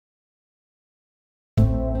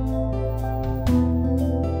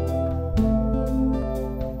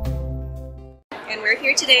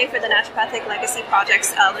here today for the Naturopathic Legacy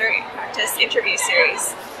Project's Elder Practice Interview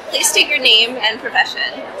Series. Please state your name and profession.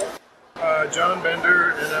 John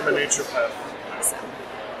Bender, and I'm a naturopath. Awesome.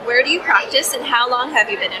 Where do you practice and how long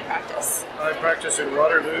have you been in practice? I practice in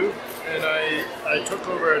Waterloo, and I took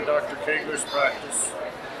over Dr. Kegler's practice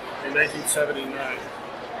in 1979.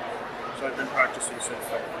 So I've been practicing since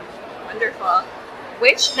then. Wonderful.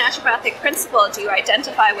 Which naturopathic principle do you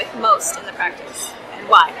identify with most in the practice, and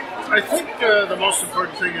why? I think the most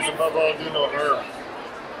important thing is, above all, do no harm.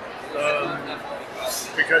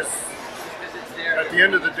 Because at the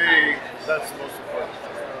end of the day, that's the most important.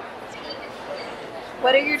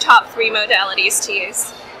 What are your top 3 modalities to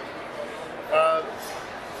use?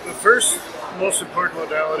 The first most important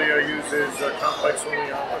modality I use is complex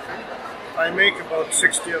homeopathy. I make about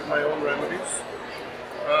 60 of my own remedies.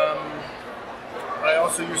 I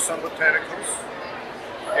also use some botanicals,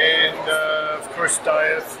 and of course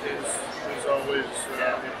diet is always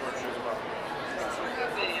important as well.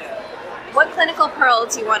 What clinical pearl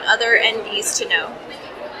do you want other NDs to know?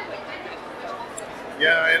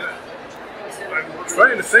 Yeah, I'm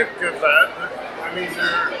trying to think of that. I mean,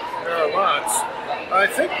 there are lots. I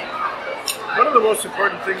think one of the most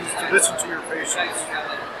important things is to listen to your patients.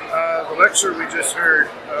 The lecture we just heard,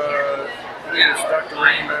 I think it's Dr.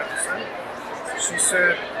 Rainey Matheson. She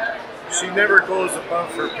said she never goes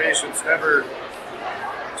above her patients, never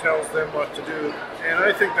tells them what to do. And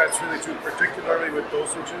I think that's really true, particularly with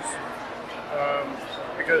dosages,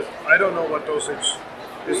 because I don't know what dosage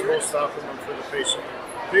is most optimum for the patient.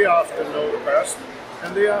 They often know the best,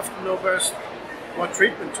 and they often know best what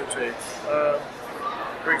treatment to take.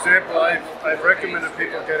 For example, I've recommended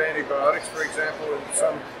people get antibiotics, for example, in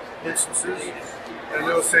some instances, and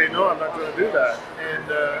they'll say, no, I'm not going to do that. And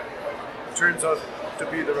it turns out to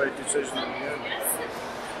be the right decision in the end.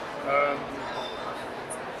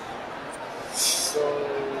 So,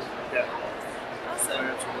 yeah. Awesome.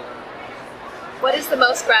 What is the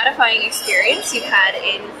most gratifying experience you've had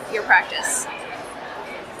in your practice?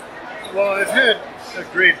 Well, I've had a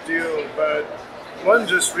great deal, but one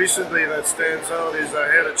just recently that stands out is I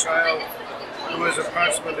had a child who was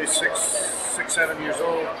approximately 7 years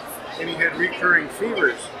old, and he had recurring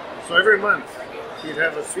fevers. So every month he'd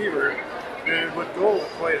have a fever, and it would go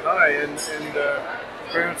quite high, and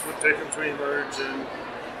parents would take him to emerge,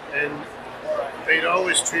 and they'd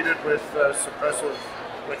always treat it with suppressive,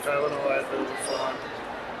 like Tylenol, Advil, and so on.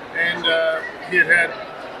 And he had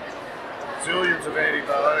zillions of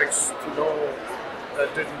antibiotics to know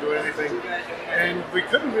that didn't do anything, and we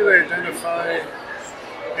couldn't really identify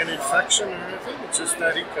an infection or anything. It's just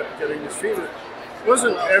that he kept getting this fever. It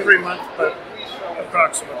wasn't every month, but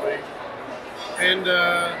approximately. And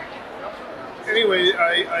anyway,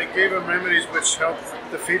 I gave him remedies which helped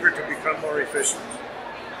the fever to become more efficient,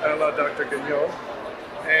 a la Dr. Gagnon.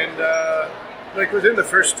 And like within the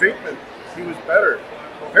first treatment, he was better.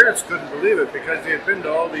 The parents couldn't believe it because they had been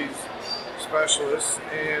to all these specialists,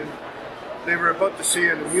 and they were about to see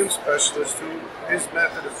an immune specialist who his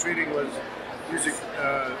method of treating was using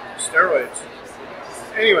steroids.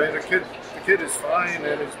 Anyway, the kid is fine,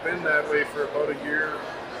 and it's been that way for about a year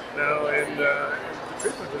now, and the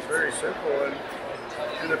treatment was very simple,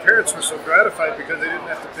 and the parents were so gratified because they didn't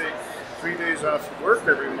have to take 3 days off of work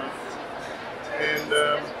every month. And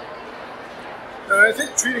I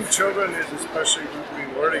think treating children is especially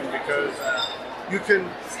rewarding because you can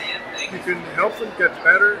help them get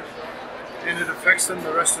better, and it affects them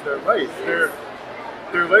the rest of their life.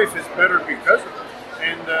 Their life is better because of it,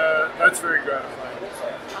 and that's very gratifying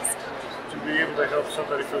to be able to help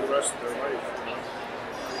somebody for the rest of their life.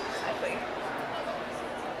 Exactly.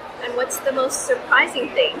 And what's the most surprising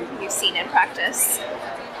thing you've seen in practice?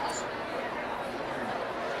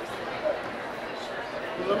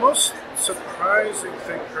 Well, the most surprising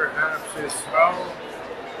thing perhaps is how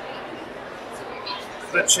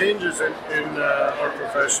the changes in our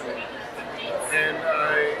profession. And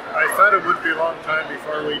I thought it would be a long time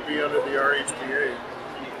before we'd be under the RHBA,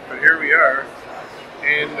 but here we are.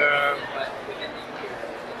 And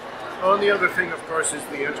the other thing, of course, is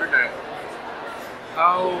the internet.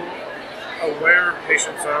 How aware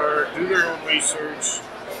patients are, do their own research,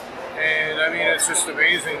 and I mean, it's just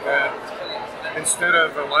amazing that instead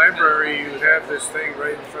of a library, you have this thing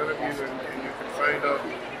right in front of you, and you can find out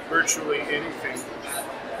virtually anything.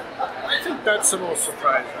 I think that's the most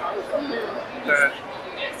surprising, that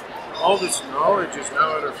all this knowledge is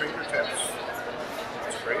now at our fingertips.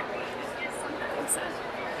 It's great.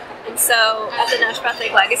 And so, at the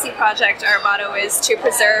Naturopathic Legacy Project, our motto is to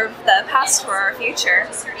preserve the past for our future.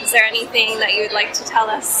 Is there anything that you would like to tell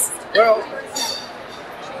us? Well,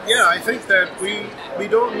 yeah, I think that we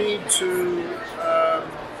don't need to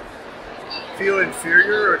feel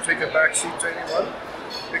inferior or take a back seat to anyone,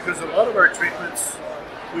 because a lot of our treatments,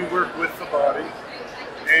 we work with the body,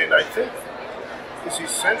 and I think it's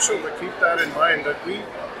essential to keep that in mind, that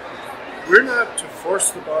we're not to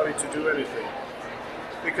force the body to do anything,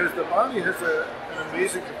 because the body has an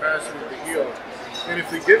amazing capacity to heal, and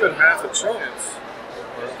if we give it half a chance,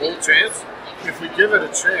 or a whole chance, if we give it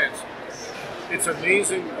a chance, it's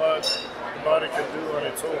amazing what the body can do on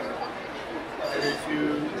its own. And if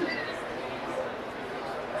you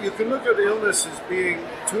can look at illness as being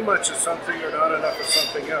too much of something or not enough of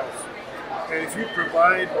something else. And if you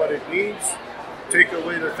provide what it needs, take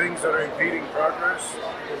away the things that are impeding progress,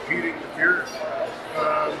 impeding the cure,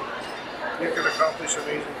 you can accomplish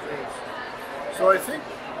amazing things. So I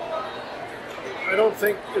don't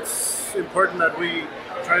think it's important that we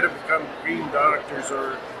try to become green doctors,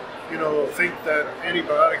 or think that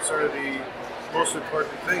antibiotics are the most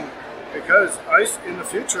important thing, because in the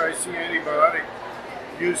future I see antibiotic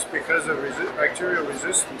use, because of bacterial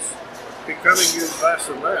resistance, becoming used less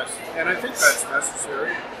and less, and I think that's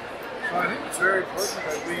necessary. So I think it's very important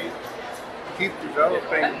that we keep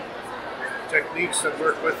developing techniques that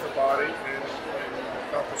work with the body and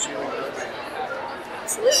accomplish healing.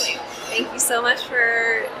 Absolutely. Thank you so much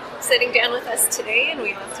for sitting down with us today, and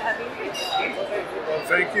we love to have you here. Well,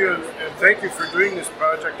 thank you, and thank you for doing this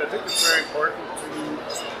project. I think it's very important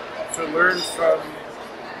to learn from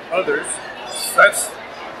others.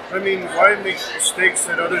 Why make mistakes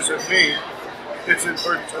that others have made? It's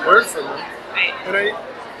important to learn from them. Right. And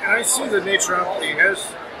I see that naturopathy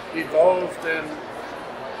has evolved and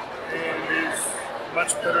is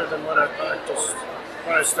much better than when I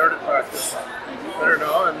started practice. Better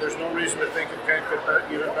now, and there's no reason to think it can't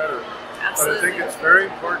get even better. Absolutely. But I think it's very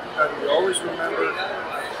important that we always remember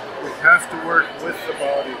we have to work with the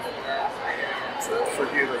body for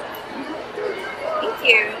healing. Thank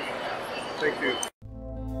you. Thank you.